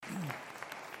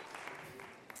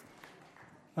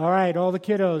All right, all the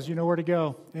kiddos, you know where to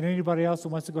go. And anybody else that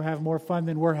wants to go have more fun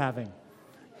than we're having.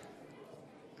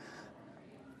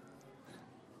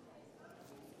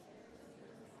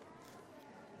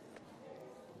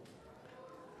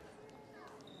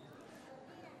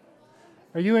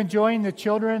 Are you enjoying the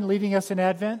children leading us in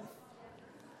Advent?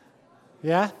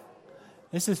 Yeah?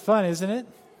 This is fun, isn't it?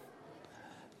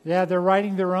 Yeah, they're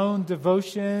writing their own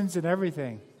devotions and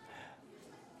everything.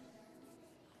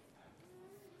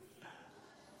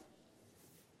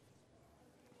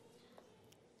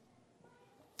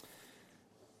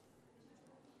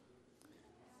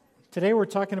 Today we're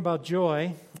talking about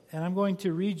joy, and I'm going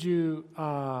to read you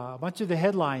a bunch of the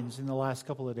headlines in the last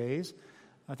couple of days.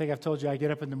 I think I've told you I get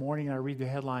up in the morning and I read the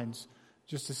headlines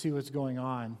just to see what's going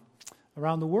on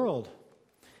around the world.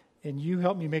 And you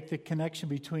help me make the connection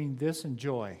between this and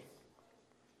joy.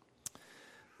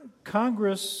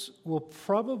 Congress will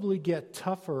probably get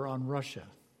tougher on Russia.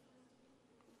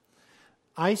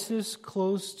 ISIS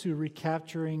close to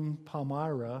recapturing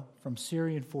Palmyra from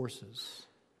Syrian forces.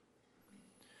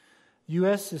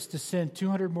 U.S. is to send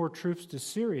 200 more troops to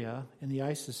Syria in the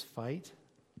ISIS fight.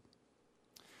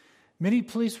 Many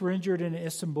police were injured in an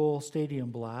Istanbul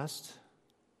stadium blast.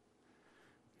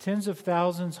 Tens of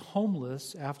thousands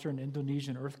homeless after an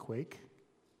Indonesian earthquake.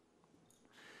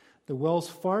 The Wells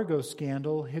Fargo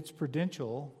scandal hits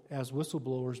Prudential as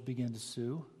whistleblowers begin to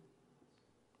sue.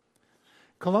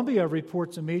 Colombia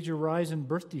reports a major rise in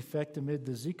birth defect amid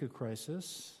the Zika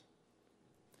crisis.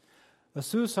 A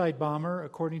suicide bomber,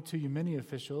 according to Yemeni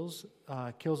officials,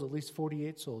 kills at least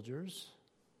 48 soldiers.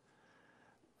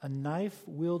 A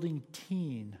knife-wielding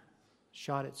teen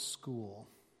shot at school.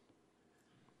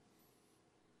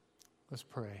 Let's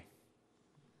pray.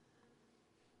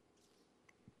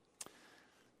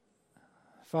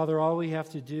 Father, all we have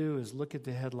to do is look at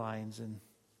the headlines. And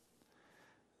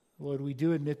Lord, we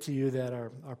do admit to you that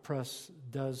our press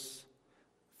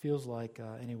feels like,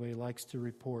 anyway, likes to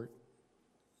report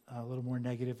a little more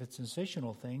negative and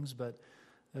sensational things, but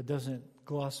it doesn't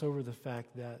gloss over the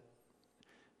fact that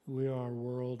we are a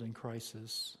world in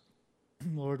crisis.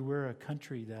 Lord, we're a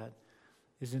country that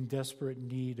is in desperate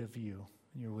need of you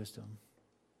and your wisdom.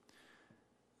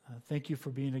 Thank you for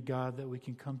being a God that we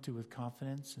can come to with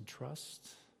confidence and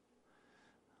trust.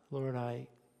 Lord,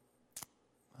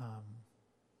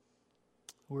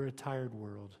 we're a tired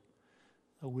world,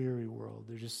 a weary world.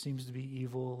 There just seems to be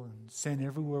evil and sin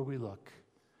everywhere we look.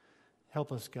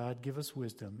 Help us, God. Give us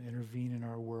wisdom. Intervene in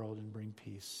our world and bring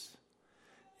peace.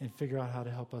 And figure out how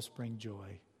to help us bring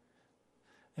joy.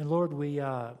 And Lord, we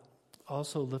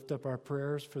also lift up our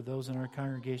prayers for those in our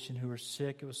congregation who are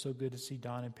sick. It was so good to see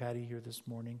Don and Patty here this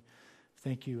morning.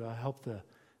 Thank you.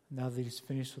 Now that he's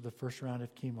finished with the first round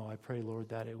of chemo, I pray, Lord,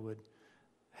 that it would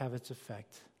have its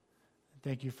effect.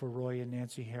 Thank you for Roy and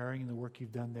Nancy Herring and the work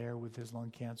you've done there with his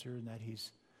lung cancer and that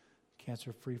he's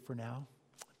cancer-free for now.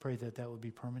 I pray that that would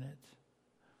be permanent.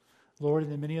 Lord,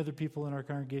 and the many other people in our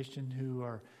congregation who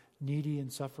are needy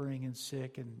and suffering and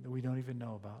sick and that we don't even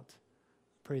know about.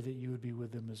 Pray that you would be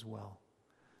with them as well.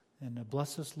 And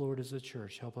bless us, Lord, as a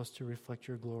church. Help us to reflect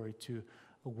your glory to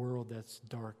a world that's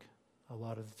dark a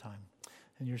lot of the time.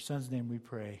 In your Son's name we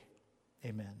pray.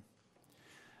 Amen.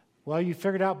 Well, you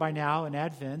figured out by now in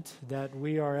Advent that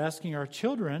we are asking our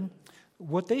children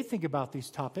what they think about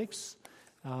these topics.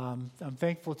 I'm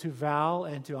thankful to Val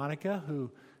and to Annika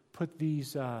who put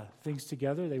these things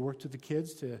together. They worked with the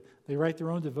kids. They write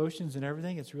their own devotions and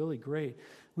everything. It's really great.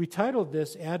 We titled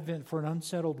this Advent for an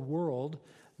Unsettled World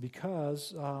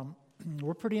because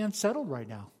we're pretty unsettled right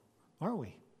now, aren't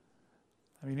we?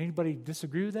 I mean, anybody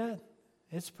disagree with that?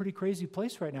 It's a pretty crazy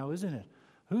place right now, isn't it?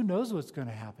 Who knows what's going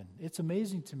to happen? It's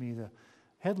amazing to me, the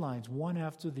headlines, one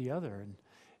after the other,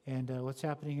 and what's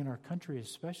happening in our country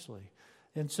especially.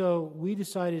 And so we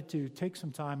decided to take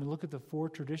some time and look at the 4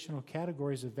 traditional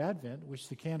categories of Advent, which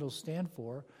the candles stand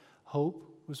for.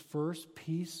 Hope was first,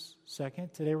 peace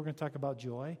second. Today we're going to talk about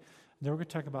joy. And then we're going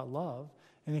to talk about love.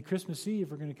 And then Christmas Eve,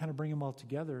 we're going to kind of bring them all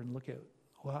together and look at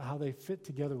how they fit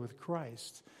together with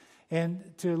Christ. And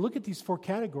to look at these 4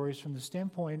 categories from the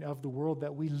standpoint of the world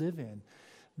that we live in.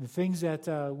 The things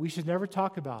that we should never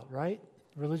talk about, right?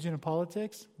 Religion and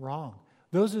politics? Wrong.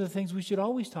 Those are the things we should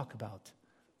always talk about.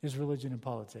 Is religion and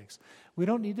politics. We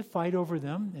don't need to fight over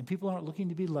them, and people aren't looking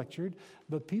to be lectured,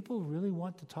 but people really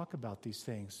want to talk about these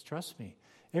things. Trust me.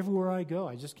 Everywhere I go,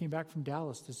 I just came back from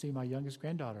Dallas to see my youngest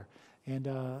granddaughter, and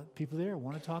people there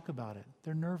want to talk about it.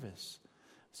 They're nervous.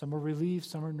 Some are relieved,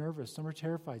 some are nervous, some are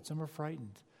terrified, some are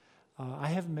frightened. I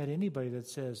haven't met anybody that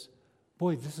says,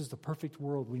 boy, this is the perfect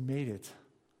world, we made it.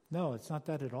 No, it's not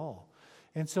that at all.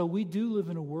 And so we do live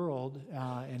in a world,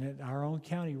 and in our own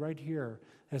county right here,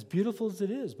 as beautiful as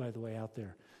it is, by the way, out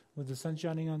there, with the sun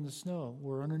shining on the snow,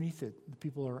 we're underneath it. The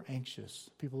people are anxious.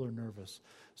 People are nervous.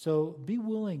 So be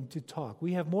willing to talk.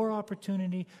 We have more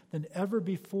opportunity than ever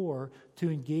before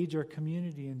to engage our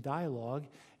community in dialogue.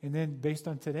 And then based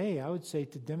on today, I would say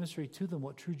to demonstrate to them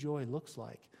what true joy looks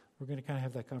like. We're going to kind of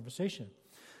have that conversation.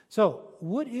 So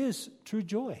what is true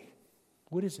joy?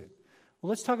 What is it? Well,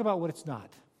 let's talk about what it's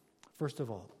not, first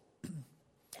of all.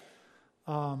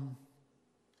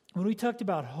 When we talked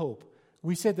about hope,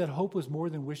 we said that hope was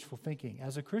more than wishful thinking.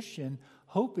 As a Christian,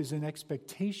 hope is an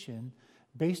expectation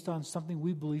based on something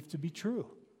we believe to be true.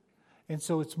 And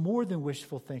so it's more than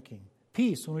wishful thinking.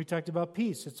 Peace, when we talked about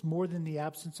peace, it's more than the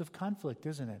absence of conflict,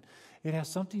 isn't it? It has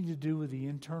something to do with the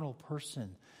internal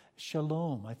person.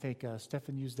 Shalom, I think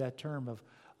Stephen used that term of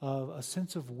a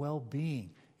sense of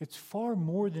well-being. It's far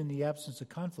more than the absence of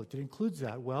conflict. It includes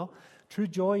that. Well, true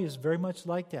joy is very much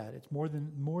like that. It's more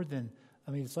than.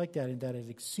 It's like that in that it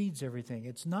exceeds everything.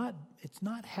 It's not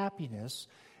happiness.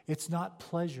 It's not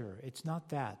pleasure. It's not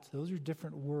that. Those are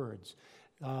different words.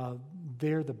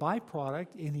 They're the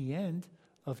byproduct in the end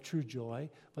of true joy,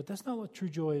 but that's not what true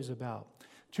joy is about.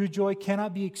 True joy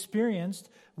cannot be experienced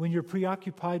when you're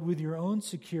preoccupied with your own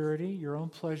security, your own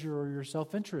pleasure, or your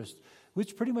self-interest,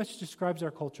 which pretty much describes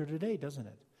our culture today, doesn't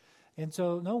it? And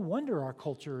so no wonder our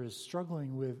culture is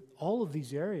struggling with all of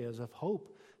these areas of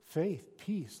hope, faith,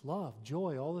 peace, love,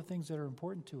 joy, all the things that are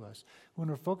important to us. When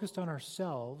we're focused on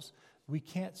ourselves, we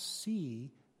can't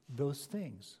see those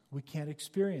things. We can't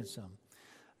experience them.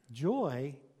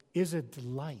 Joy is a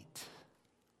delight.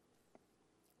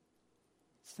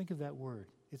 Let's think of that word.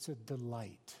 It's a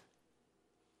delight.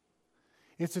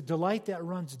 It's a delight that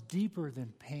runs deeper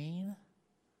than pain.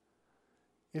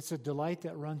 It's a delight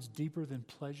that runs deeper than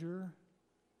pleasure.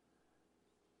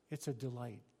 It's a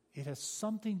delight. It has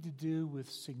something to do with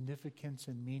significance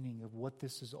and meaning of what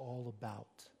this is all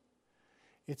about.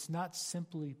 It's not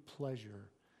simply pleasure.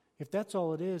 If that's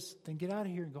all it is, then get out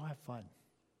of here and go have fun.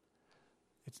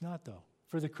 It's not, though.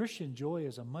 For the Christian, joy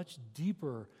is a much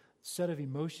deeper set of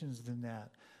emotions than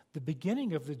that. The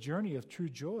beginning of the journey of true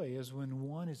joy is when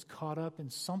one is caught up in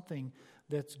something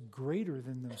that's greater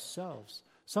than themselves.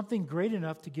 Something great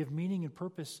enough to give meaning and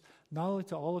purpose not only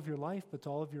to all of your life, but to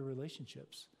all of your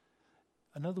relationships.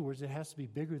 In other words, it has to be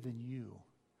bigger than you.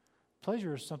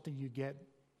 Pleasure is something you get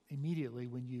immediately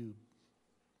when you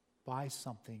buy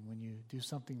something, when you do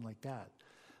something like that.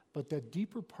 But the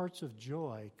deeper parts of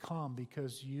joy come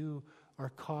because you are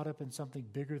caught up in something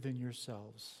bigger than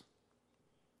yourselves.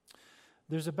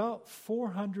 There's about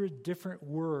 400 different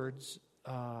words.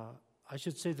 I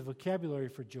should say the vocabulary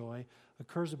for joy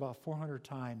occurs about 400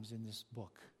 times in this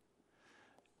book.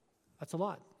 That's a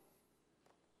lot.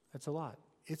 That's a lot.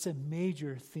 It's a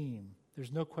major theme.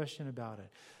 There's no question about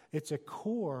it. It's a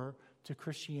core to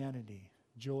Christianity.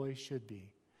 Joy should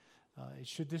be. It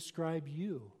should describe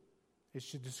you. It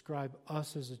should describe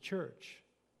us as a church.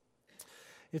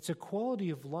 It's a quality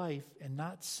of life and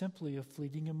not simply a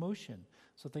fleeting emotion.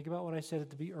 So think about what I said at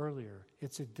the beginning earlier.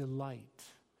 It's a delight.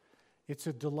 It's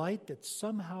a delight that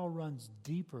somehow runs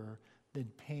deeper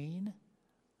than pain,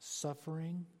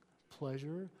 suffering,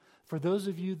 pleasure. For those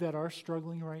of you that are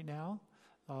struggling right now,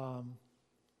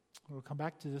 we'll come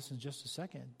back to this in just a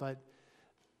second, but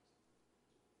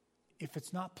if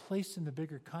it's not placed in the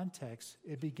bigger context,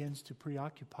 it begins to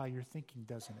preoccupy your thinking,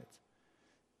 doesn't it?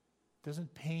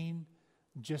 Doesn't pain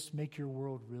just make your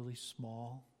world really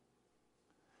small?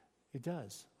 It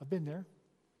does. I've been there.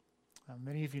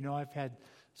 Many of you know I've had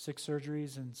 6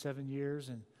 surgeries in 7 years,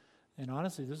 and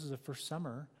honestly, this is the first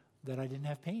summer that I didn't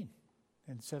have pain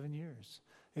in 7 years.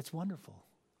 It's wonderful.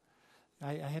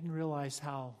 I hadn't realized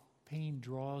how pain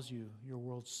draws you, your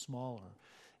world's smaller.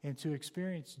 And to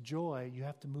experience joy, you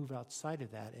have to move outside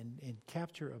of that and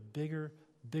capture a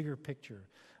bigger picture.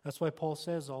 That's why Paul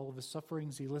says all of his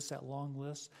sufferings, he lists that long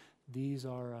list. These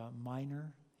are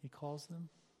minor, he calls them.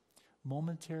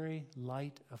 Momentary,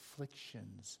 light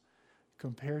afflictions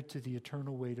compared to the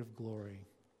eternal weight of glory.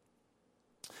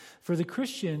 For the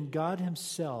Christian, God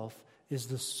himself is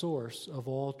the source of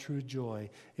all true joy.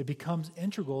 It becomes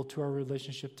integral to our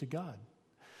relationship to God.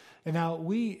 And now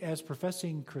we, as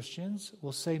professing Christians,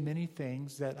 will say many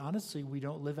things that honestly we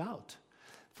don't live out.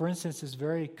 For instance, it's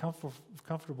very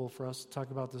comfortable for us to talk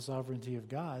about the sovereignty of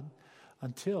God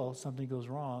until something goes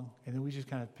wrong, and then we just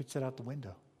kind of pitch that out the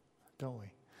window, don't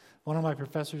we? One of my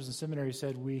professors in seminary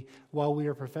said, while we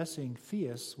are professing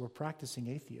theists, we're practicing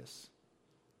atheists.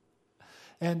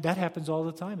 And that happens all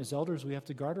the time. As elders, we have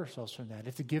to guard ourselves from that.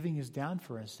 If the giving is down,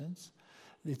 for instance,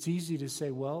 it's easy to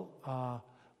say,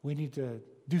 we need to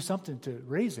do something to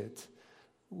raise it.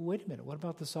 wait a minute, what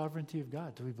about the sovereignty of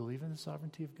God? Do we believe in the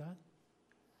sovereignty of God?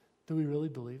 Do we really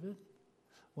believe it?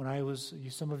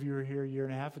 Some of you were here a year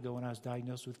and a half ago when I was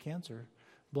diagnosed with cancer,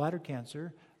 bladder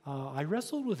cancer. I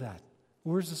wrestled with that.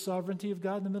 Where's the sovereignty of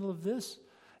God in the middle of this?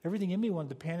 Everything in me wanted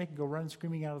to panic and go run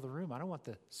screaming out of the room. I don't want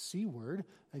the C word,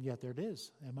 and yet there it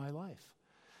is in my life.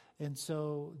 And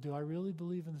so, do I really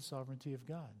believe in the sovereignty of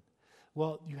God?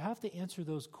 Well, you have to answer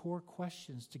those core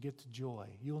questions to get to joy.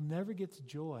 You'll never get to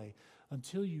joy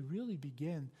until you really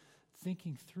begin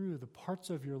thinking through the parts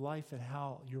of your life and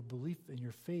how your belief and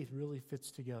your faith really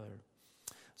fits together.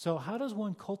 So how does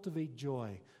one cultivate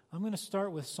joy? I'm going to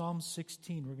start with Psalm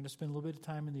 16. We're going to spend a little bit of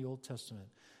time in the Old Testament.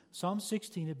 Psalm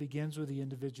 16, it begins with the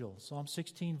individual. Psalm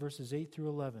 16, verses 8 through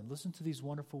 11. Listen to these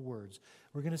wonderful words.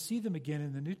 We're going to see them again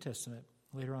in the New Testament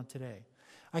later on today.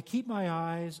 I keep my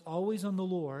eyes always on the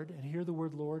Lord, and here the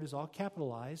word Lord is all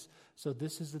capitalized, so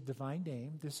this is the divine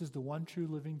name. This is the one true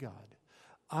living God.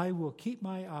 I will keep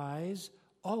my eyes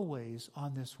always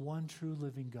on this one true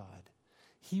living God.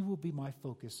 He will be my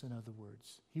focus, in other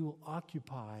words. He will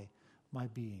occupy my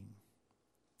being.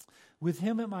 With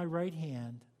him at my right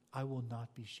hand, I will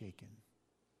not be shaken.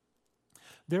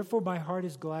 Therefore my heart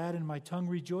is glad and my tongue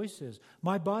rejoices.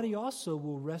 My body also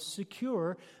will rest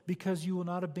secure, because you will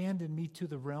not abandon me to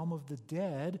the realm of the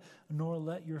dead, nor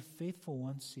let your faithful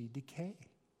one see decay.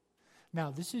 Now,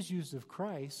 this is used of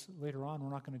Christ. Later on,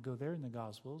 we're not going to go there in the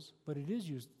Gospels, but it is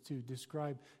used to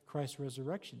describe Christ's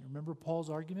resurrection. Remember Paul's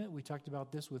argument? We talked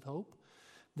about this with hope,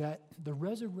 that the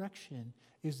resurrection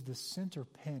is the center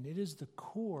pin. It is the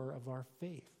core of our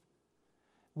faith.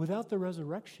 Without the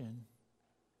resurrection,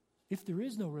 if there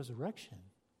is no resurrection,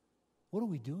 what are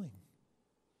we doing?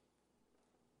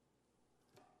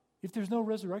 If there's no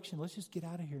resurrection, let's just get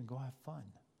out of here and go have fun.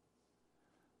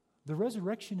 The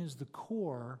resurrection is the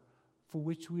core for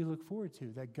which we look forward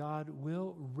to, that God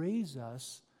will raise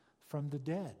us from the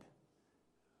dead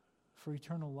for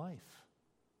eternal life.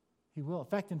 He will. In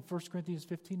fact, in 1 Corinthians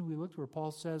 15, we looked where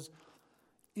Paul says,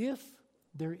 if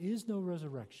there is no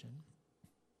resurrection,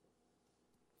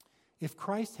 if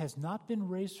Christ has not been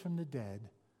raised from the dead,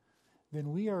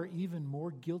 then we are even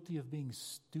more guilty of being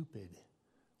stupid.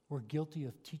 We're guilty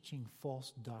of teaching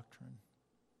false doctrine,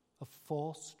 of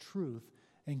false truth,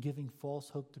 and giving false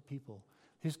hope to people.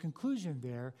 His conclusion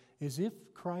there is, if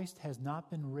Christ has not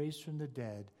been raised from the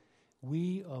dead,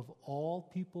 we of all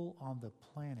people on the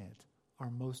planet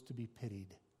are most to be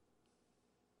pitied.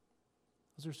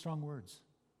 Those are strong words.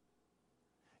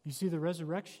 You see, the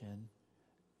resurrection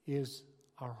is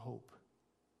our hope.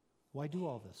 Why do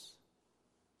all this?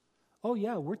 Oh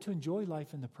yeah, we're to enjoy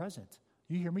life in the present.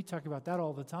 You hear me talk about that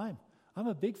all the time. I'm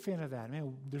a big fan of that.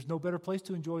 Man, there's no better place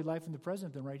to enjoy life in the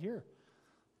present than right here.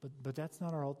 But that's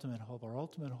not our ultimate hope. Our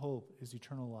ultimate hope is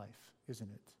eternal life, isn't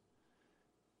it?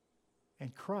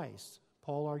 And Christ,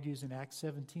 Paul argues in Acts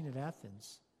 17 at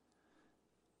Athens,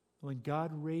 when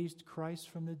God raised Christ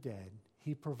from the dead,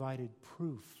 he provided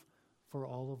proof for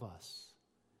all of us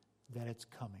that it's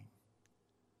coming.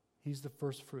 He's the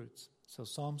first fruits. So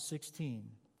Psalm 16,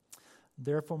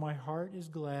 therefore my heart is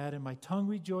glad and my tongue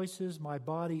rejoices, my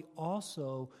body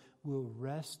also will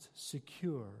rest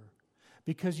secure,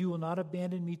 because you will not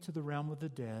abandon me to the realm of the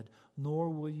dead, nor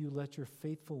will you let your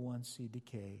faithful one see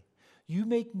decay. You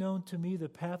make known to me the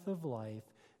path of life.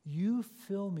 You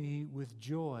fill me with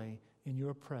joy in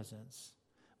your presence,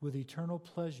 with eternal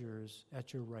pleasures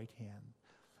at your right hand.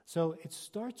 So it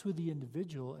starts with the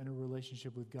individual in a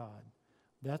relationship with God.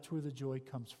 That's where the joy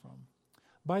comes from.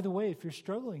 By the way, if you're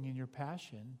struggling in your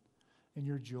passion and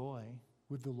your joy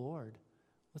with the Lord,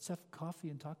 let's have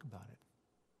coffee and talk about it.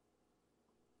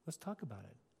 Let's talk about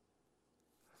it.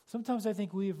 Sometimes I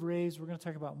think we're going to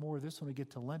talk about more of this when we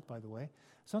get to Lent, by the way.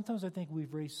 Sometimes I think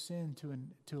we've raised sin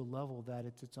to a level that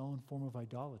it's its own form of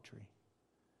idolatry.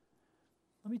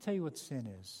 Let me tell you what sin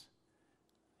is.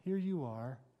 Here you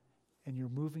are, and you're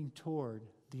moving toward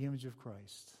the image of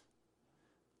Christ.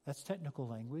 That's technical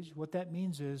language. What that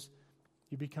means is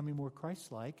you're becoming more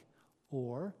Christ-like,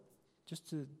 or, just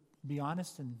to be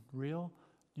honest and real,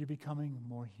 you're becoming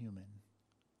more human.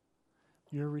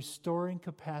 You're restoring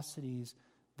capacities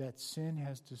that sin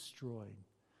has destroyed.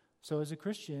 So as a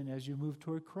Christian, as you move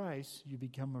toward Christ, you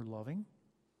become more loving,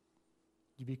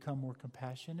 you become more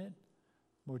compassionate,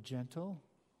 more gentle,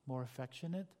 more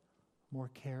affectionate,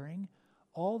 more caring,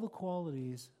 all the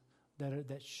qualities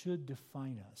that should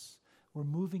define us. We're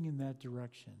moving in that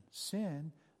direction.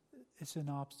 Sin, it's an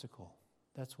obstacle.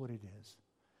 That's what it is.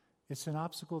 It's an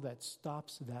obstacle that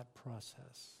stops that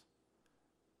process.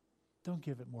 Don't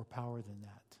give it more power than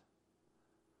that.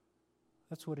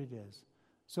 That's what it is.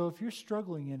 So if you're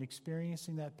struggling and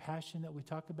experiencing that passion that we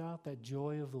talk about, that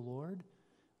joy of the Lord,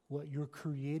 what you're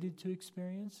created to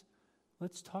experience,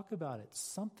 let's talk about it.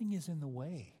 Something is in the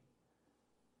way.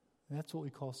 And that's what we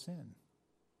call sin.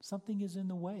 Something is in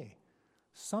the way.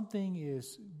 Something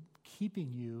is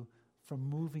keeping you from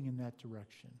moving in that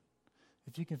direction.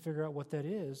 If you can figure out what that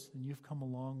is, then you've come a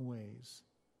long ways.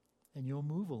 And you'll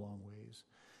move a long ways.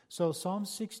 So Psalm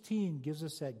 16 gives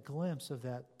us that glimpse of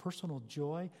that personal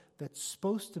joy that's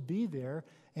supposed to be there,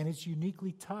 and it's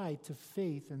uniquely tied to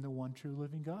faith in the one true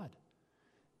living God.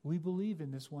 We believe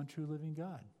in this one true living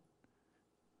God.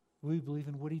 We believe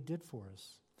in what he did for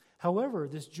us. However,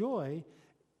 this joy,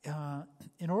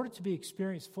 in order to be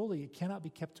experienced fully, it cannot be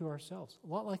kept to ourselves. A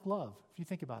lot like love, if you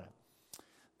think about it.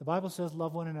 The Bible says,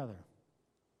 love one another.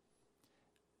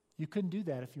 You couldn't do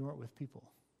that if you weren't with people.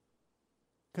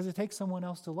 Because it takes someone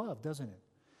else to love, doesn't it?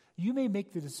 You may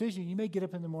make the decision, you may get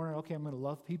up in the morning, okay, I'm going to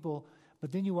love people,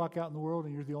 but then you walk out in the world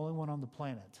and you're the only one on the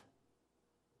planet.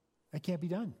 That can't be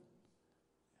done,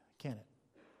 can it?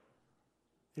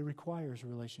 It requires a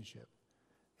relationship.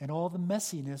 And all the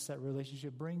messiness that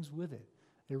relationship brings with it.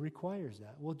 It requires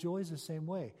that. Well, joy is the same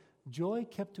way. Joy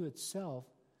kept to itself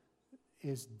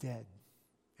is dead.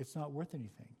 It's not worth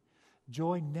anything.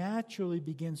 Joy naturally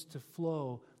begins to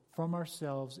flow from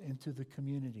ourselves into the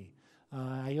community.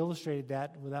 I illustrated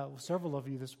that with several of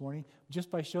you this morning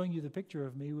just by showing you the picture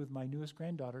of me with my newest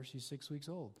granddaughter. She's 6 weeks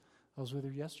old. I was with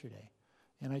her yesterday.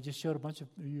 And I just showed a bunch of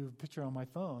you a picture on my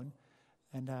phone.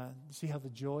 And see how the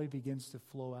joy begins to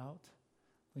flow out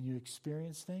when you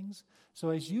experience things? So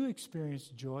as you experience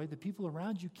joy, the people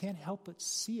around you can't help but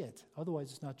see it.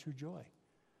 Otherwise, it's not true joy.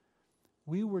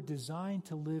 We were designed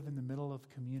to live in the middle of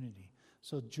community.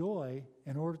 So joy,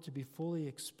 in order to be fully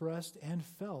expressed and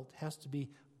felt, has to be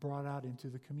brought out into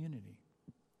the community.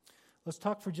 Let's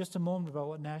talk for just a moment about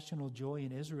what national joy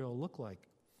in Israel looked like.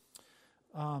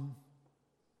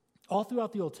 All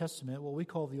throughout the Old Testament, what we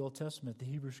call the Old Testament, the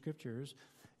Hebrew Scriptures,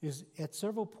 is at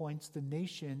several points the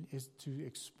nation is to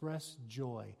express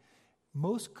joy.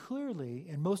 Most clearly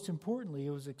and most importantly,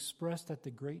 it was expressed at the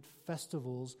great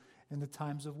festivals and the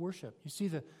times of worship. You see,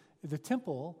 the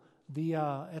temple...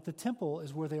 at the temple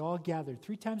is where they all gathered.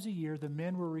 3 times a year, the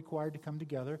men were required to come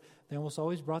together. They almost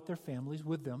always brought their families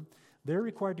with them. They're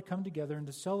required to come together and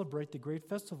to celebrate the great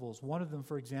festivals. One of them,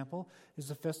 for example, is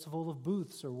the Festival of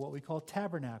Booths, or what we call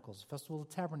Tabernacles, Festival of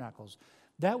Tabernacles.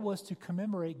 That was to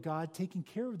commemorate God taking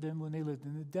care of them when they lived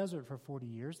in the desert for 40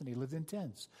 years, and they lived in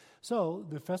tents. So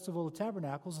the Festival of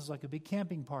Tabernacles is like a big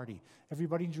camping party.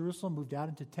 Everybody in Jerusalem moved out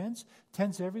into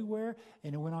tents everywhere,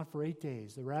 and it went on for 8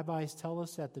 days. The rabbis tell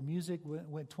us that the music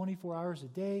went 24 hours a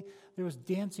day. There was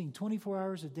dancing 24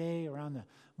 hours a day around the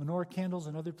menorah candles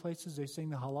and other places. They sang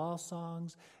the Hallel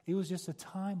songs. It was just a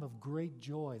time of great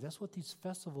joy. That's what these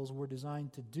festivals were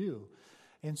designed to do.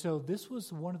 And so this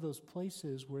was one of those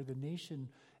places where the nation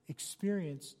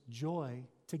experienced joy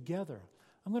together.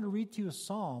 I'm going to read to you a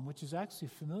psalm, which is actually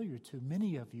familiar to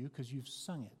many of you because you've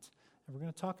sung it. And we're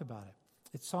going to talk about it.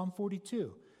 It's Psalm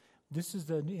 42. This is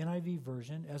the NIV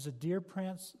version. As a deer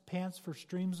pants for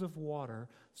streams of water,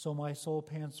 so my soul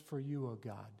pants for you, O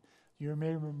God. You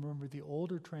may remember the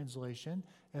older translation,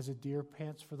 as a deer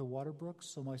pants for the water brooks,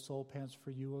 so my soul pants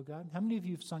for you, O God. How many of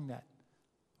you have sung that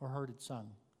or heard it sung?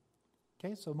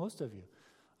 Okay, so most of you.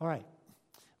 All right.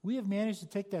 We have managed to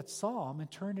take that psalm and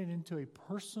turn it into a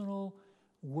personal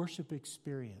worship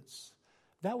experience.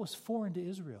 That was foreign to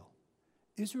Israel.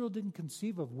 Israel didn't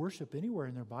conceive of worship anywhere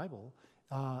in their Bible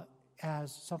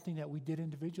as something that we did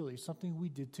individually, something we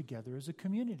did together as a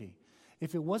community.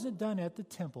 If it wasn't done at the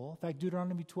temple, in fact,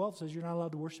 Deuteronomy 12 says you're not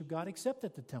allowed to worship God except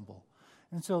at the temple.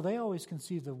 And so they always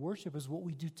conceived of worship as what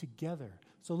we do together.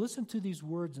 So listen to these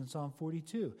words in Psalm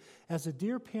 42. As a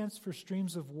deer pants for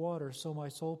streams of water, so my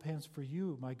soul pants for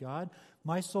you, my God.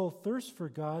 My soul thirsts for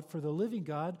God, for the living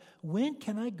God. When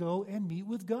can I go and meet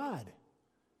with God?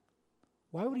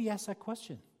 Why would he ask that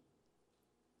question?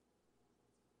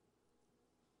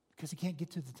 Because he can't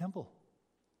get to the temple.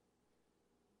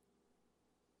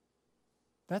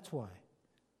 That's why.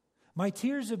 My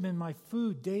tears have been my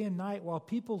food day and night, while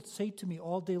people say to me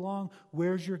all day long,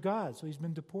 where's your God? So he's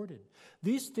been deported.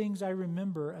 These things I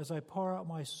remember as I pour out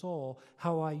my soul,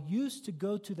 how I used to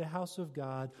go to the house of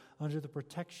God under the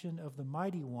protection of the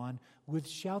Mighty One with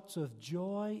shouts of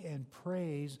joy and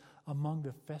praise among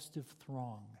the festive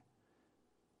throng.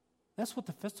 That's what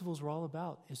the festivals were all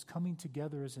about, is coming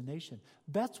together as a nation.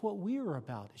 That's what we are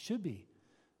about. It should be.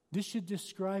 This should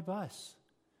describe us.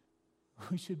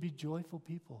 We should be joyful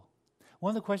people. One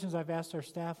of the questions I've asked our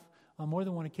staff on more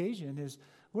than one occasion is,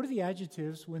 what are the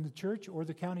adjectives when the church or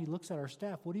the county looks at our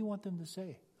staff? What do you want them to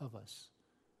say of us?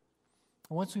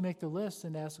 And once we make the list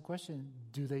and ask the question,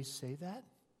 do they say that?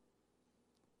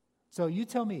 So you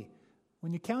tell me,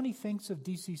 when the county thinks of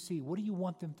DCC, what do you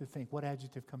want them to think? What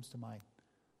adjective comes to mind?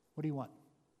 What do you want?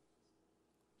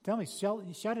 Tell me,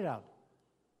 shout it out.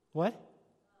 What?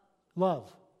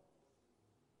 Love.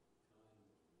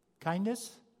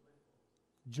 Kindness?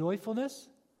 Joyfulness?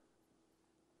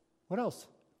 What else?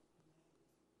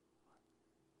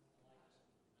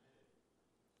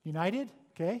 United?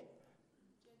 Okay.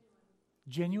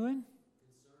 Genuine?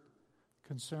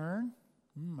 Concern?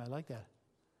 I like that.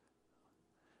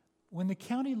 When the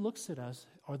county looks at us,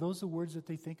 are those the words that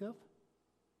they think of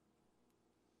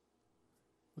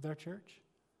with our church?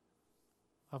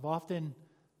 I've often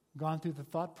gone through the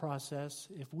thought process,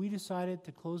 if we decided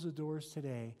to close the doors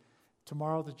today,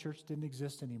 tomorrow the church didn't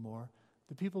exist anymore,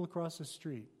 the people across the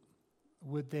street,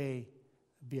 would they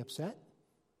be upset?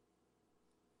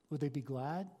 Would they be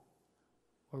glad?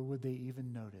 Or would they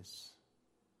even notice?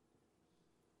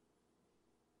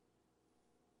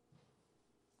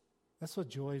 That's what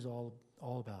joy is all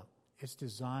about. It's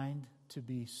designed to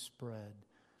be spread.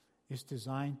 It's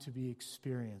designed to be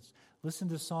experienced. Listen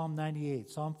to Psalm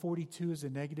 98. Psalm 42 is a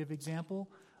negative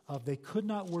example of they could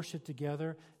not worship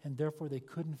together, and therefore they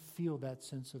couldn't feel that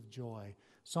sense of joy.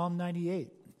 Psalm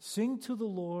 98, sing to the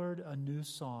Lord a new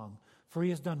song, for he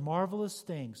has done marvelous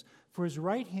things. For his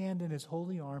right hand and his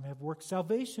holy arm have worked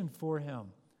salvation for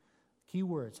him. Key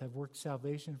words, have worked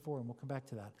salvation for him. We'll come back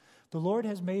to that. The Lord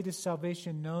has made his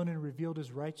salvation known and revealed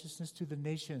his righteousness to the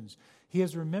nations. He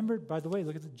has remembered, by the way,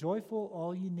 look at the joyful,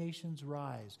 all ye nations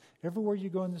rise. Everywhere you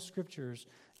go in the scriptures,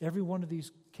 every one of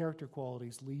these character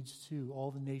qualities leads to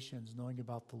all the nations knowing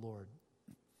about the Lord.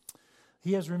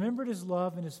 He has remembered his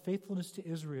love and his faithfulness to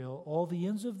Israel. All the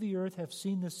ends of the earth have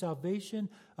seen the salvation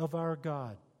of our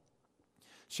God.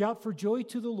 Shout for joy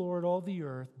to the Lord, all the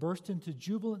earth. Burst into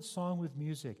jubilant song with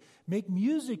music. Make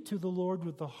music to the Lord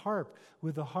with the harp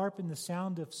and the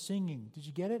sound of singing. Did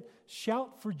you get it?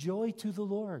 Shout for joy to the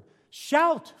Lord.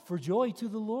 Shout for joy to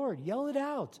the Lord. Yell it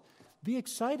out. Be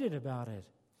excited about it.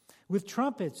 With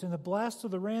trumpets and the blast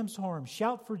of the ram's horn,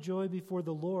 shout for joy before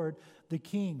the Lord, the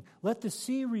King. Let the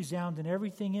sea resound and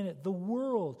everything in it, the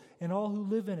world and all who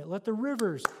live in it. Let the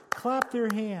rivers clap their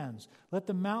hands. Let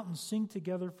the mountains sing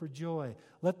together for joy.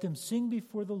 Let them sing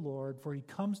before the Lord, for he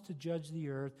comes to judge the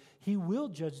earth. He will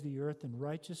judge the earth in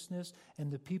righteousness and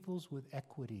the peoples with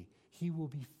equity. He will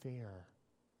be fair,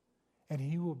 and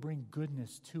he will bring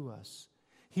goodness to us.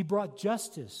 He brought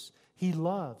justice. He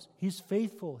loves. He's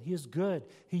faithful. He is good.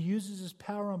 He uses his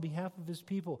power on behalf of his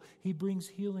people. He brings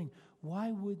healing.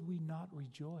 Why would we not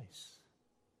rejoice?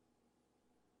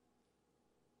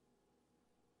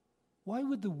 Why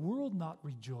would the world not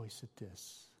rejoice at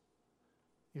this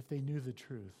if they knew the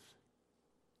truth?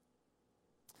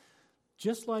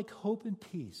 Just like hope and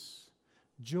peace,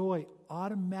 joy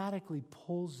automatically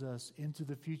pulls us into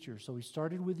the future. So we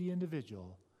started with the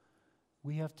individual.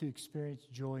 We have to experience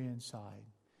joy inside.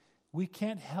 We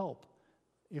can't help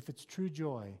if it's true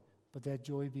joy, but that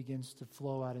joy begins to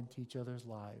flow out into each other's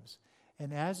lives.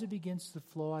 And as it begins to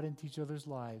flow out into each other's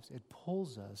lives, it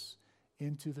pulls us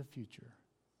into the future.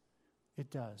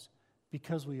 It does.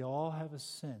 Because we all have a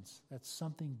sense that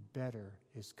something better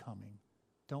is coming.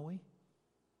 Don't we?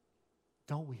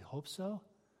 Don't we hope so?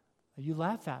 You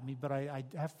laugh at me, but I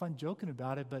have fun joking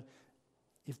about it. But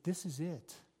if this is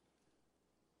it,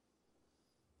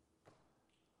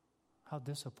 how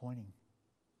disappointing.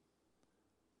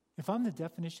 If I'm the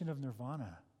definition of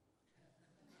nirvana,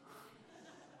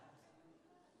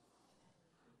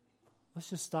 let's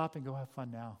just stop and go have fun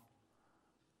now.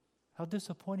 How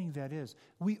disappointing that is.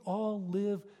 We all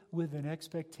live with an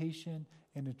expectation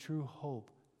and a true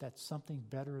hope that something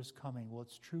better is coming. Well,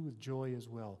 it's true with joy as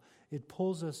well. It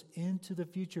pulls us into the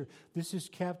future. This is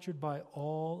captured by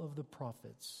all of the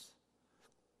prophets.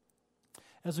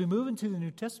 As we move into the New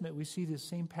Testament, we see this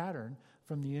same pattern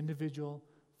from the individual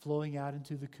flowing out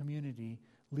into the community,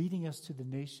 leading us to the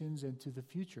nations and to the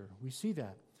future. We see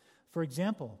that. For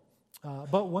example,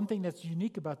 but one thing that's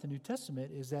unique about the New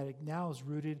Testament is that it now is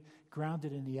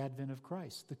grounded in the advent of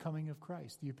Christ, the coming of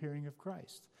Christ, the appearing of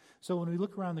Christ. So when we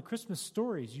look around the Christmas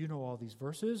stories, you know all these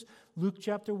verses. Luke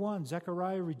chapter 1,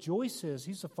 Zechariah rejoices.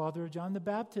 He's the father of John the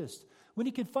Baptist. When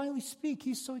he can finally speak,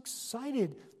 he's so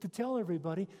excited to tell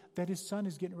everybody that his son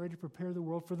is getting ready to prepare the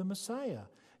world for the Messiah.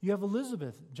 You have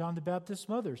Elizabeth, John the Baptist's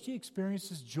mother. She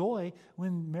experiences joy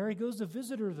when Mary goes to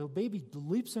visit her. The baby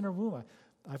leaps in her womb.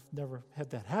 I've never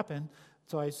had that happen,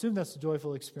 so I assume that's a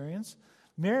joyful experience.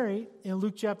 Mary, in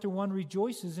Luke chapter 1,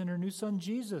 rejoices in her new son,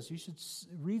 Jesus. You should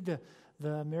read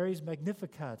the Mary's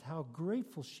Magnificat, how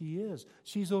grateful she is.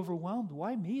 She's overwhelmed.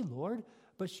 Why me, Lord?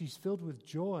 But she's filled with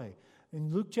joy.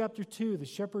 In Luke chapter 2, the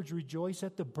shepherds rejoice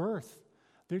at the birth.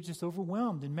 They're just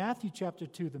overwhelmed. In Matthew chapter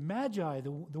 2, the Magi,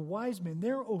 the wise men,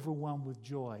 they're overwhelmed with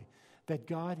joy that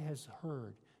God has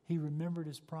heard. He remembered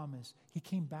his promise. He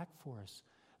came back for us.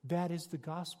 That is the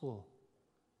gospel.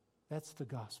 That's the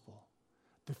gospel.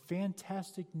 The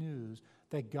fantastic news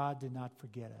that God did not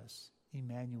forget us.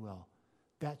 Emmanuel.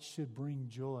 That should bring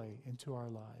joy into our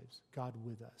lives. God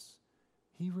with us.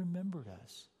 He remembered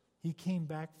us. He came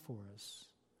back for us.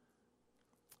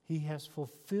 He has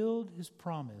fulfilled his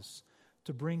promise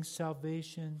to bring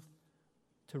salvation,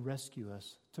 to rescue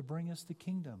us, to bring us the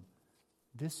kingdom.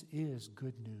 This is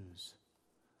good news.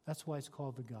 That's why it's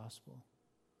called the gospel.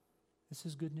 This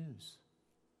is good news.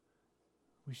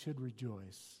 We should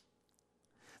rejoice.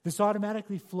 This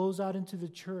automatically flows out into the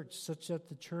church, such that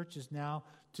the church is now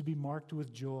to be marked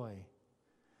with joy.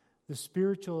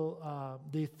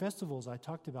 The festivals I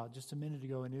talked about just a minute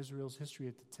ago in Israel's history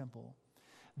at the temple,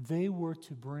 they were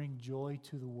to bring joy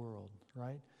to the world,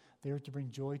 right? They were to bring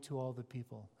joy to all the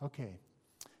people. Okay,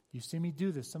 you see me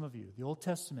do this, some of you. The Old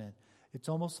Testament, it's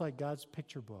almost like God's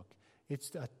picture book.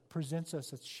 It presents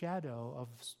us a shadow of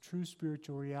true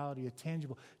spiritual reality, a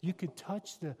tangible. You could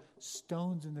touch the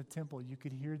stones in the temple. You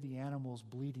could hear the animals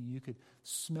bleeding. You could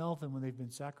smell them when they've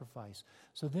been sacrificed.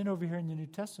 So then over here in the New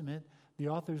Testament, the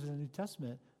authors of the New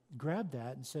Testament grabbed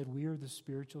that and said, we are the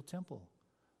spiritual temple.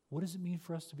 What does it mean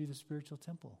for us to be the spiritual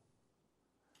temple?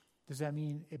 Does that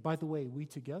mean, by the way, we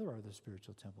together are the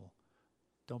spiritual temple?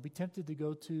 Don't be tempted to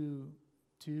go too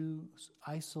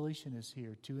isolationist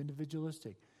here, too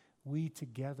individualistic. We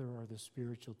together are the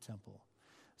spiritual temple.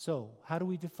 So, how do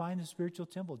we define the spiritual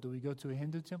temple? Do we go to a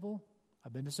Hindu temple?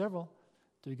 I've been to several.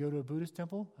 Do we go to a Buddhist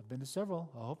temple? I've been to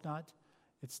several. I hope not.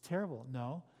 It's terrible.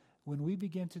 No. When we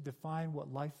begin to define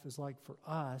what life is like for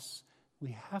us,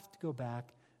 we have to go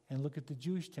back and look at the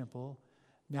Jewish temple.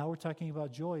 Now we're talking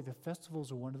about joy. The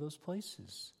festivals are one of those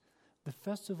places. The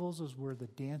festivals is where the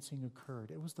dancing occurred.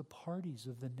 It was the parties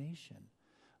of the nation.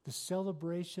 The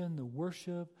celebration, the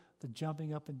worship, the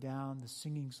jumping up and down, the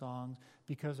singing songs,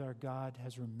 because our God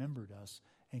has remembered us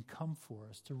and come for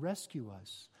us to rescue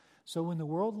us. So when the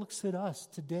world looks at us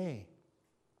today,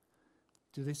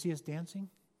 do they see us dancing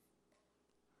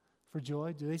for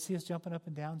joy? Do they see us jumping up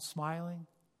and down, smiling?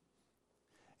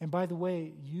 And by the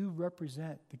way, you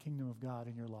represent the kingdom of God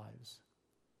in your lives.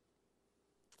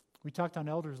 We talked on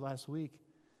elders last week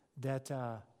that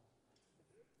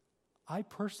I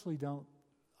personally don't,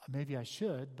 maybe I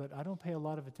should, but I don't pay a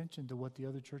lot of attention to what the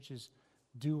other churches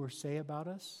do or say about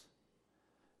us.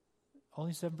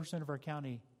 Only 7% of our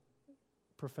county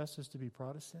professes to be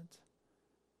Protestant.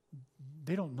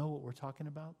 They don't know what we're talking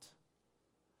about.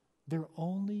 Their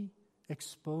only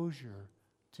exposure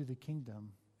to the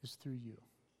kingdom is through you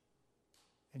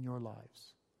and your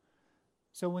lives.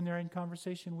 So when they're in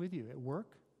conversation with you at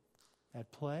work,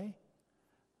 at play,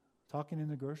 talking in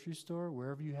the grocery store,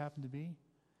 wherever you happen to be,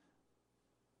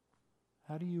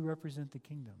 how do you represent the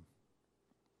kingdom?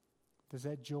 Does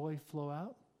that joy flow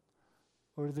out?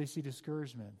 Or do they see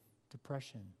discouragement,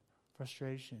 depression,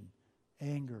 frustration,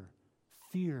 anger,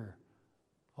 fear?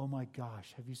 Oh my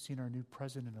gosh, have you seen our new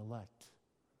president-elect?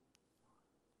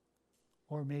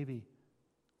 Or maybe,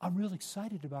 I'm real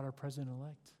excited about our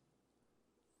president-elect.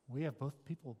 We have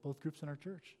both groups in our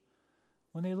church.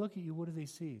 When they look at you, what do they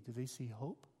see? Do they see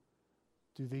hope?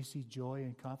 Do they see joy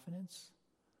and confidence?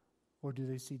 Or do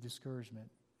they see discouragement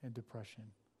and depression,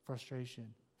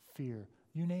 frustration, fear?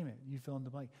 You name it. You fill in the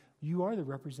blank. You are the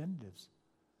representatives.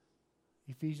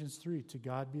 Ephesians 3, to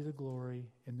God be the glory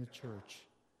in the church.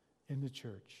 In the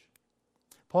church.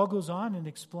 Paul goes on and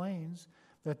explains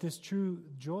that this true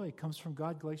joy comes from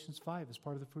God, Galatians 5, as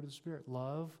part of the fruit of the Spirit.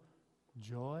 Love,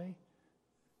 joy,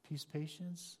 peace,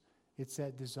 patience. It's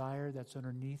that desire that's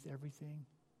underneath everything,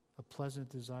 a pleasant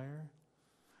desire.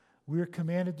 We are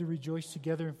commanded to rejoice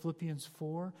together in Philippians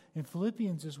 4. In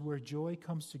Philippians is where joy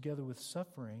comes together with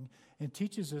suffering and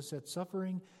teaches us that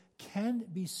suffering can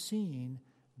be seen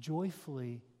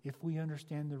joyfully if we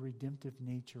understand the redemptive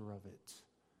nature of it.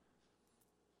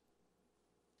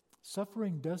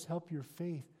 Suffering does help your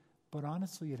faith, but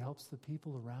honestly, it helps the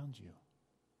people around you.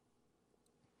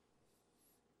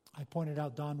 I pointed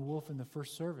out Don Wolf in the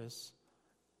first service,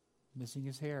 missing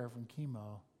his hair from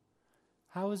chemo.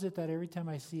 How is it that every time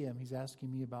I see him, he's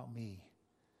asking me about me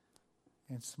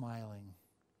and smiling?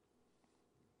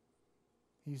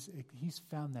 He's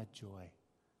found that joy.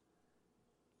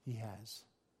 He has.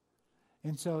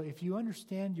 And so if you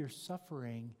understand your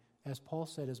suffering, as Paul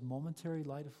said, as momentary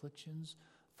light afflictions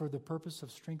for the purpose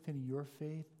of strengthening your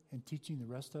faith and teaching the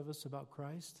rest of us about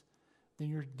Christ, then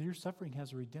your suffering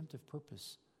has a redemptive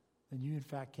purpose. Then you, in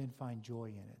fact, can find joy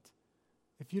in it.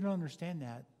 If you don't understand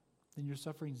that, then your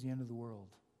suffering is the end of the world.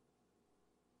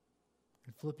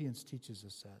 And Philippians teaches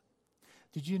us that.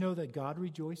 Did you know that God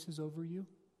rejoices over you?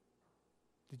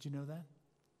 Did you know that?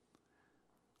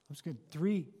 I'm just going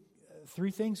to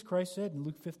three things Christ said in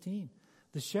Luke 15.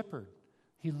 The shepherd,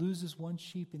 he loses one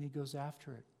sheep and he goes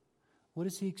after it. What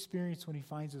does he experience when he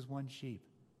finds his one sheep?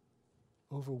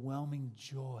 Overwhelming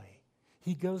joy.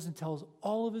 He goes and tells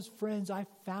all of his friends, I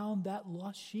found that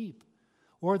lost sheep.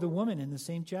 Or the woman in the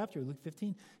same chapter, Luke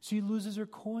 15, she loses her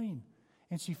coin.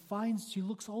 And she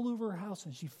looks all over her house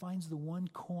and she finds the one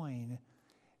coin.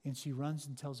 And she runs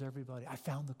and tells everybody, I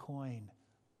found the coin.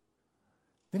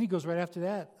 Then he goes right after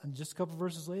that, and just a couple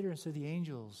verses later, and said the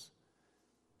angels,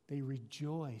 they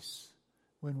rejoice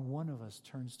when one of us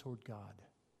turns toward God.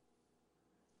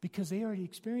 Because they already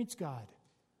experienced God.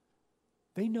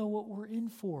 They know what we're in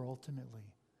for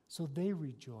ultimately. So they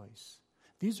rejoice.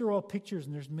 These are all pictures,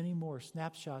 and there's many more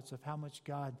snapshots of how much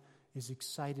God is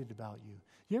excited about you.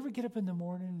 You ever get up in the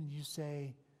morning and you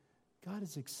say, God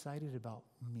is excited about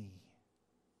me?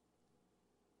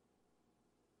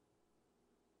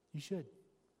 You should.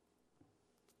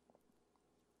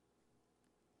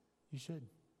 You should.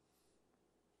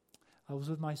 I was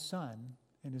with my son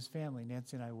and his family.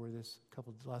 Nancy and I were this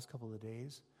last couple of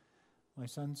days. My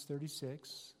son's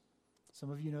 36. Some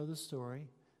of you know the story.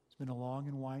 It's been a long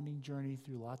and winding journey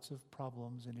through lots of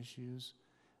problems and issues.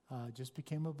 Just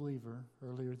became a believer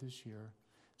earlier this year.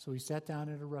 So he sat down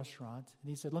at a restaurant and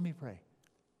he said, let me pray.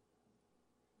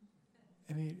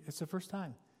 And it's the first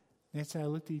time. Nancy and I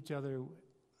looked at each other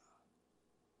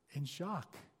in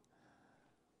shock.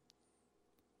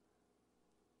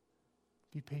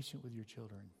 Be patient with your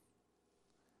children.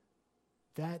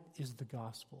 That is the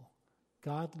gospel.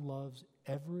 God loves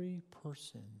every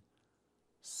person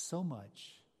so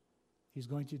much, he's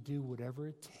going to do whatever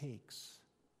it takes,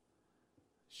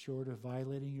 short of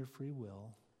violating your free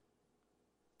will,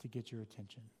 to get your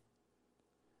attention.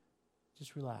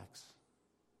 Just relax.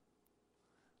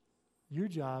 Your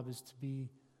job is to be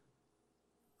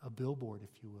a billboard,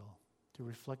 if you will, to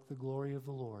reflect the glory of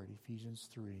the Lord, Ephesians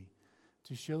 3,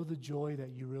 to show the joy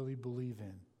that you really believe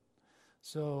in.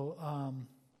 So,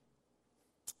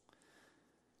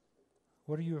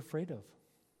 what are you afraid of?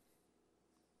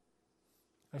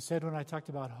 I said when I talked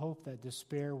about hope that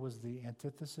despair was the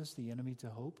antithesis, the enemy to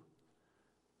hope.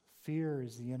 Fear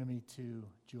is the enemy to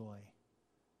joy.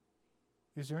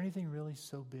 Is there anything really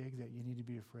so big that you need to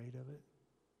be afraid of it?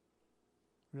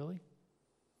 Really?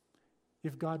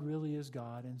 If God really is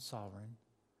God and sovereign,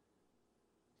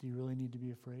 do you really need to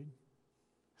be afraid?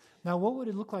 Now, what would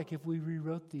it look like if we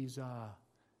rewrote these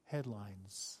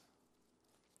headlines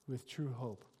with true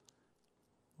hope?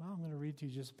 Well, I'm going to read to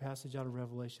you just a passage out of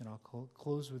Revelation. I'll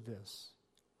close with this.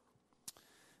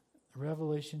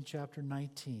 Revelation chapter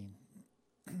 19.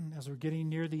 As we're getting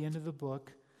near the end of the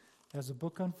book, as the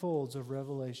book unfolds of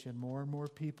Revelation, more and more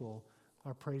people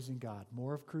are praising God.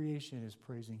 More of creation is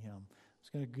praising Him. I'm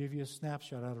just going to give you a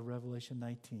snapshot out of Revelation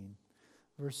 19.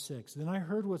 Verse 6. Then I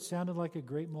heard what sounded like a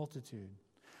great multitude,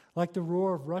 like the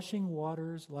roar of rushing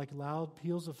waters, like loud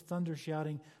peals of thunder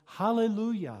shouting,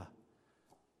 Hallelujah!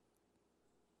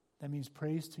 That means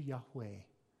praise to Yahweh.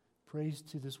 Praise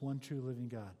to this one true living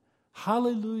God.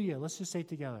 Hallelujah! Let's just say it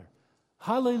together.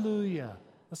 Hallelujah!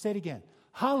 Let's say it again.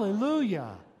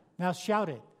 Hallelujah! Now shout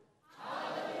it.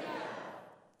 Hallelujah!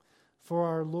 For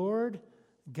our Lord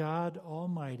God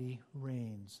Almighty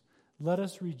reigns. Let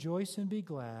us rejoice and be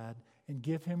glad and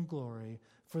give Him glory,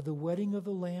 for the wedding of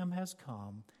the Lamb has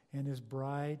come, and His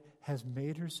bride has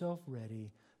made herself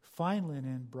ready. Fine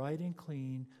linen, bright and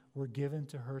clean, were given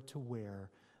to her to wear.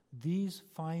 These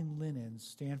fine linens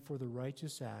stand for the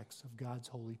righteous acts of God's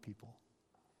holy people.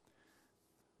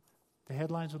 The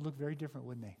headlines would look very different,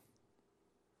 wouldn't they?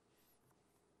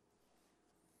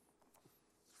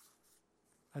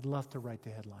 I'd love to write the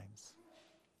headlines.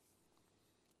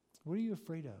 What are you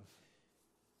afraid of?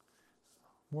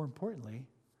 More importantly,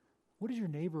 what is your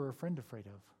neighbor or friend afraid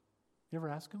of? You ever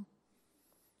ask them?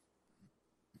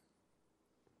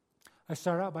 I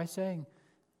start out by saying,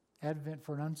 Advent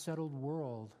for an unsettled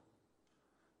world.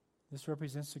 This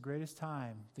represents the greatest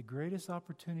time, the greatest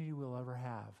opportunity we'll ever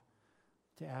have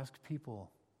to ask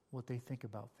people what they think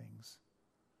about things.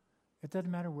 It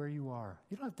doesn't matter where you are.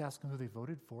 You don't have to ask them who they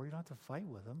voted for. You don't have to fight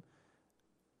with them.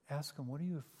 Ask them, what are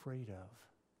you afraid of?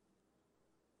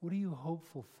 What are you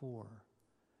hopeful for?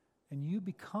 And you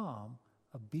become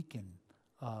a beacon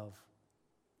of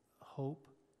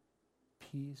hope,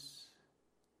 peace,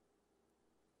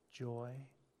 joy.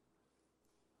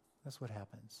 That's what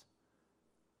happens.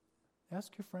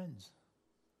 Ask your friends.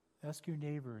 Ask your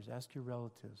neighbors. Ask your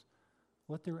relatives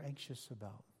what they're anxious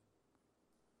about.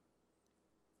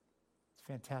 It's a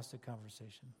fantastic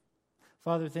conversation.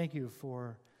 Father, thank you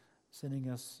for sending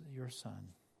us your Son.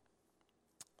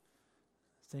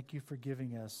 Thank you for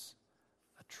giving us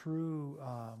a true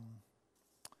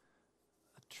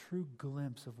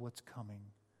glimpse of what's coming,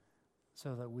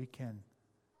 so that we can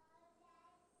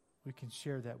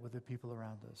share that with the people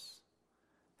around us.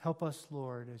 Help us,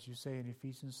 Lord, as you say in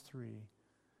Ephesians 3,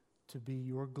 to be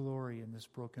your glory in this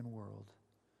broken world,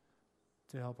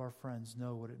 to help our friends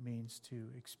know what it means to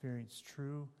experience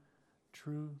true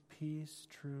peace,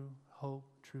 true hope,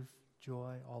 true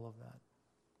joy, all of that.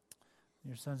 In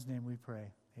your Son's name we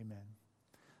pray. Amen.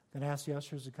 I'm going to ask the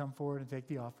ushers to come forward and take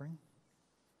the offering.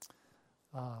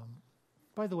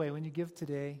 By the way, when you give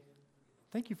today,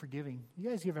 thank you for giving. You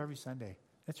guys give every Sunday.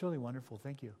 That's really wonderful.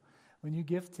 Thank you. When you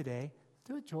give today,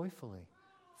 do it joyfully.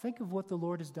 Think of what the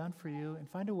Lord has done for you and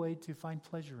find a way to find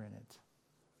pleasure in it.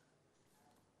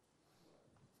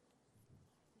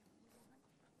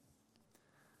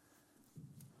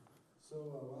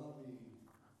 So while the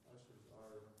ushers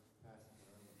are passing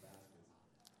around the baskets,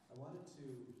 I wanted to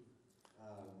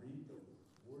read the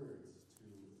words to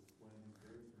one of these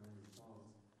very familiar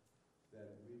songs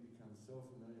that we become so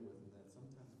familiar with, and that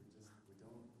sometimes we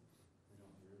don't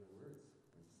hear the words.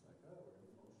 We're just like, oh,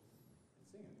 we're in motion and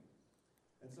sing it.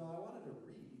 And so I wanted to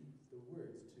read the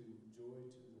words to Joy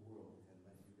to the World and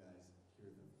let you guys hear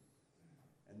them.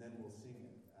 And then we'll sing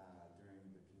it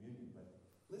during the communion. But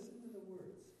listen to the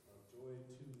words of Joy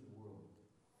to the World.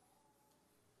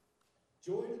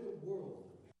 Joy to the world.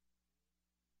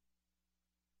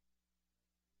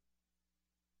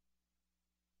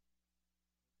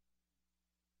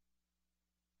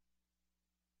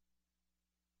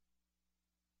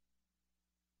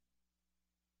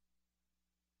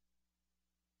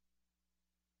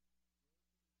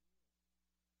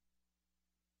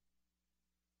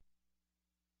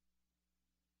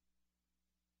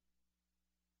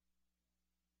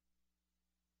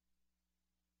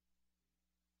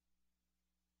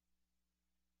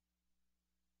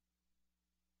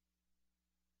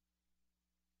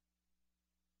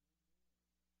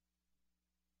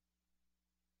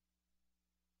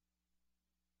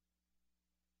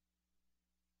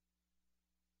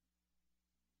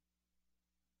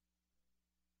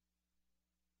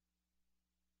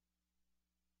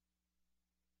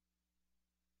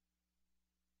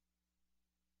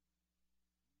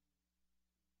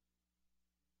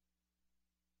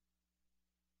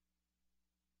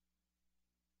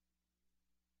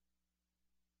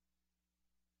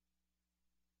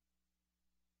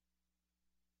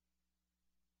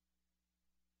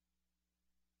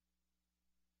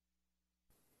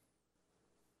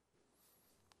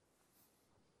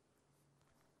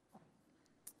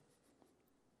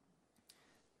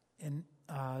 And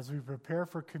as we prepare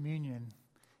for communion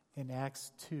in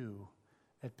Acts 2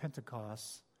 at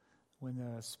Pentecost, when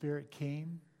the Spirit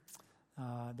came,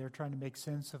 they're trying to make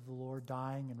sense of the Lord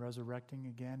dying and resurrecting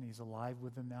again. He's alive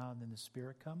with them now, and then the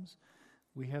Spirit comes.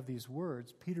 We have these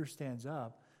words. Peter stands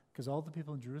up, because all the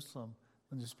people in Jerusalem,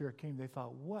 when the Spirit came, they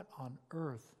thought, what on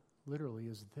earth literally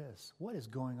is this? What is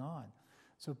going on?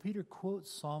 So Peter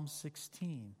quotes Psalm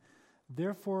 16.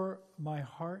 Therefore my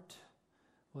heart,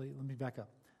 let me back up.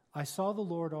 I saw the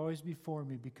Lord always before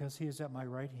me, because he is at my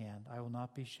right hand. I will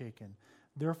not be shaken.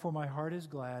 Therefore my heart is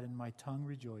glad and my tongue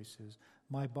rejoices.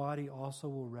 My body also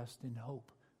will rest in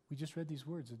hope. We just read these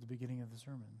words at the beginning of the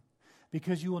sermon.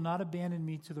 Because you will not abandon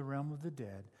me to the realm of the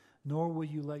dead, nor will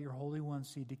you let your Holy One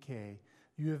see decay.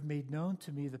 You have made known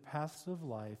to me the paths of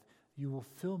life. You will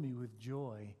fill me with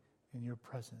joy in your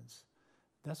presence.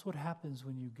 That's what happens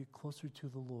when you get closer to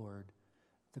the Lord.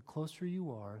 The closer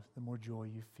you are, the more joy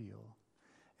you feel.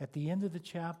 At the end of the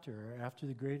chapter, after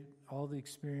all the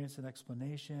experience and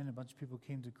explanation, a bunch of people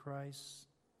came to Christ.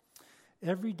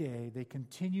 Every day they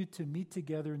continued to meet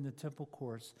together in the temple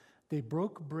courts. They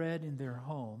broke bread in their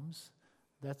homes.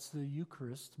 That's the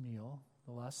Eucharist meal,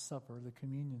 the Last Supper, the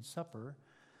communion supper.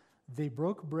 They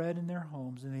broke bread in their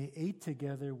homes, and they ate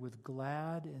together with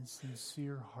glad and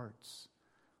sincere hearts.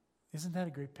 Isn't that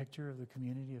a great picture of the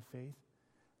community of faith?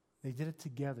 They did it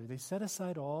together. They set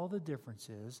aside all the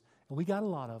differences, and we got a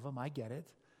lot of them, I get it,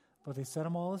 but they set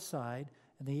them all aside,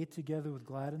 and they ate together with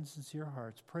glad and sincere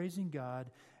hearts, praising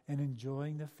God and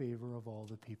enjoying the favor of all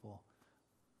the people.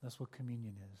 That's what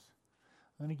communion is.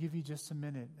 I'm going to give you just a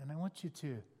minute, and I want you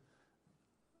to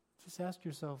just ask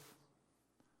yourself,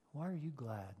 why are you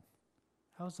glad?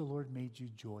 How has the Lord made you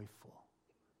joyful?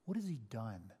 What has he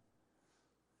done?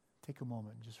 Take a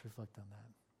moment and just reflect on that.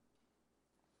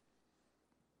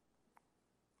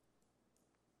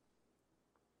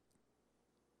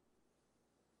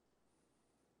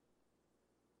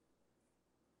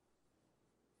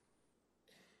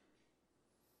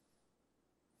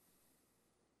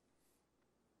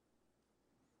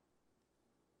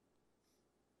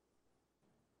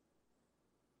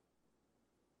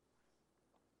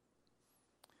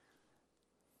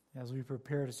 As we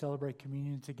prepare to celebrate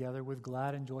communion together with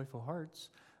glad and joyful hearts,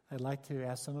 I'd like to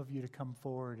ask some of you to come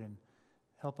forward and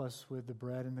help us with the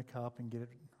bread and the cup and get it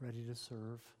ready to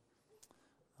serve.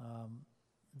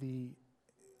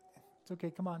 It's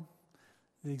okay, come on.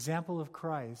 The example of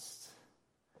Christ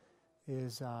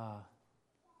is the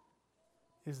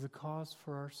cause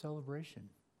for our celebration,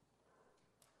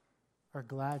 our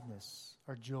gladness,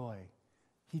 our joy.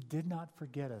 He did not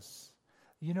forget us.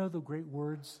 You know the great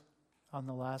words on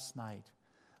the last night.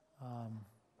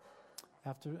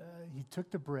 After he took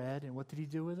the bread, and what did he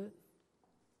do with it?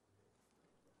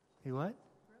 He what?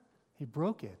 He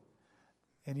broke it.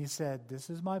 And he said, "This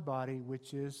is my body,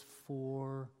 which is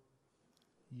for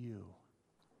you."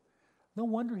 No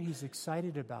wonder he's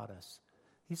excited about us.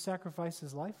 He sacrificed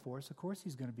his life for us. Of course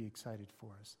he's going to be excited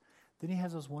for us. Then he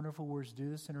has those wonderful words, "Do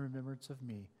this in remembrance of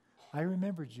me. I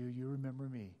remembered you, you remember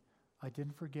me. I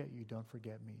didn't forget you, don't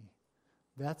forget me."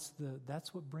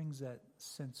 That's what brings that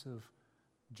sense of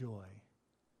joy.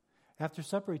 After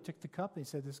supper, he took the cup and he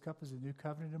said, "This cup is a new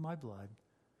covenant in my blood."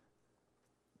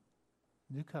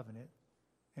 New covenant,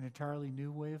 an entirely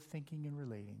new way of thinking and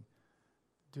relating.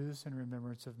 Do this in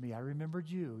remembrance of me. I remembered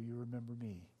you, you remember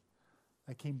me.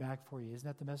 I came back for you. Isn't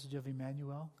that the message of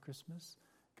Emmanuel, Christmas?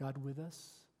 God with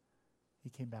us. He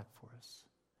came back for us.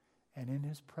 And in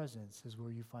his presence is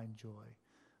where you find joy.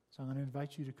 So I'm going to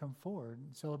invite you to come forward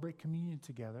and celebrate communion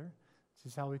together. This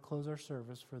is how we close our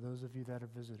service for those of you that are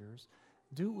visitors.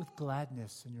 Do it with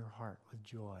gladness in your heart, with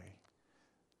joy.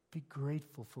 Be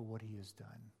grateful for what he has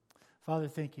done. Father,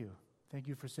 thank you. Thank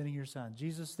you for sending your son.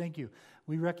 Jesus, thank you.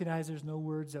 We recognize there's no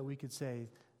words that we could say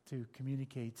to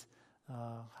communicate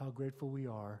how grateful we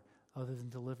are other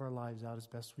than to live our lives out as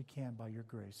best we can by your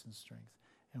grace and strength.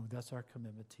 And that's our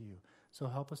commitment to you. So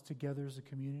help us together as a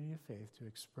community of faith to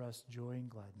express joy and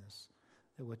gladness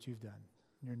at what you've done.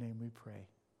 In your name we pray.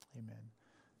 Amen.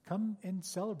 Come and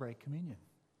celebrate communion.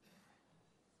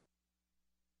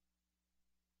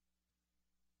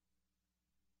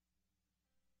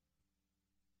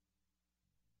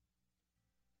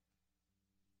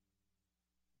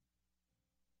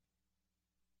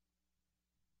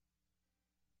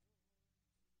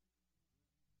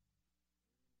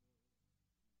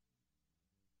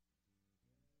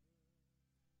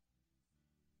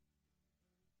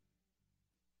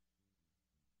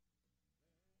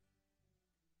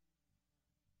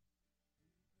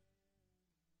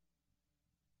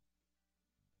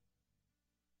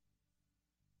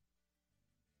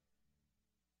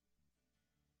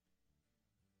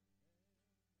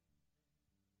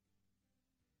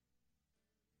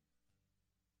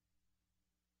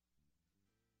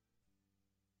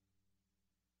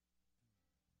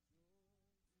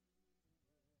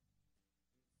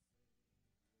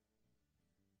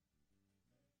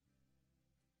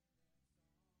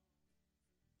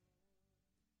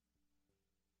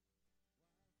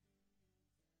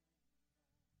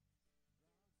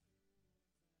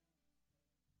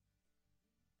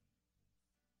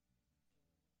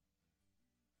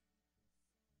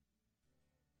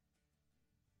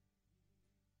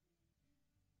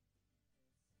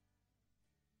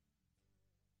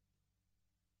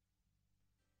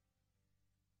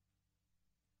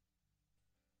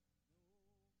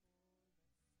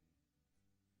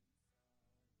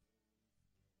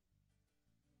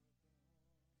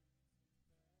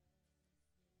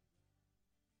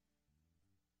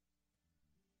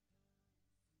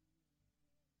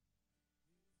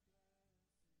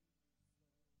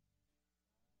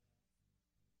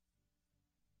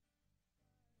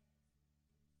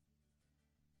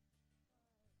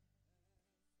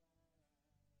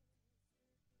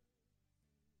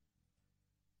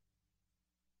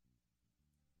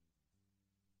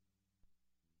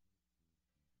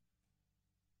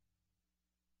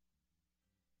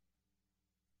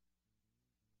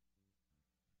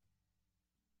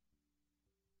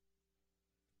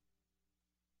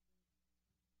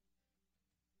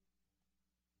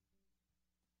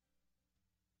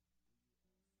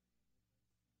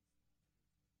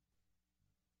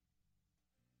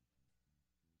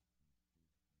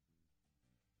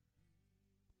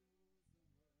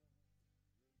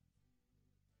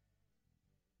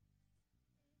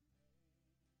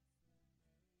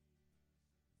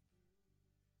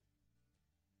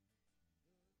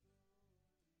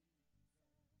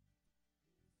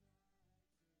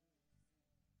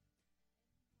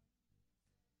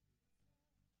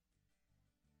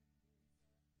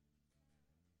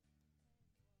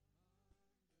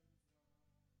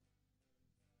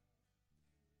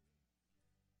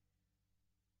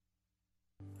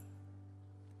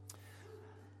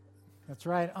 That's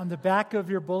right. On the back of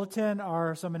your bulletin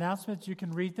are some announcements. You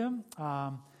can read them.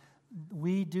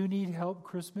 We do need help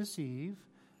Christmas Eve.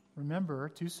 Remember,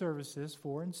 2 services,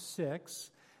 4 and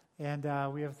 6. And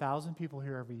we have 1,000 people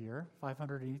here every year,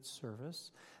 500 each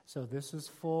service. So this is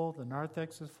full. The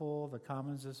narthex is full. The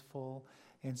commons is full.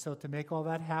 And so to make all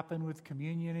that happen with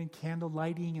communion and candle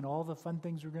lighting and all the fun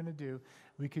things we're going to do,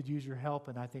 we could use your help.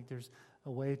 And I think there's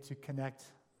a way to connect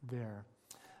there.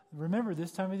 Remember,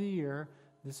 this time of the year,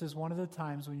 this is one of the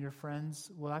times when your friends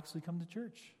will actually come to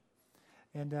church.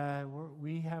 And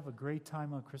we have a great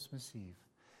time on Christmas Eve.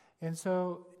 And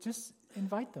so just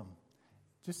invite them.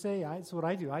 Just say, it's what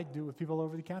I do. I do it with people all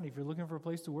over the county. If you're looking for a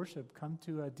place to worship, come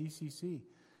to DCC.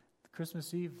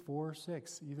 Christmas Eve, 4 or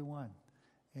 6, either one.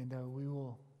 And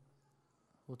we'll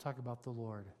talk about the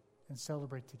Lord and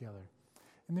celebrate together.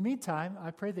 In the meantime,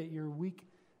 I pray that your week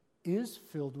is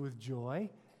filled with joy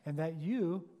and that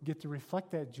you get to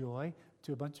reflect that joy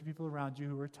to a bunch of people around you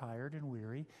who are tired and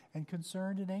weary and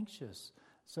concerned and anxious.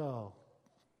 So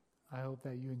I hope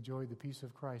that you enjoy the peace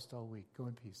of Christ all week. Go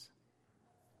in peace.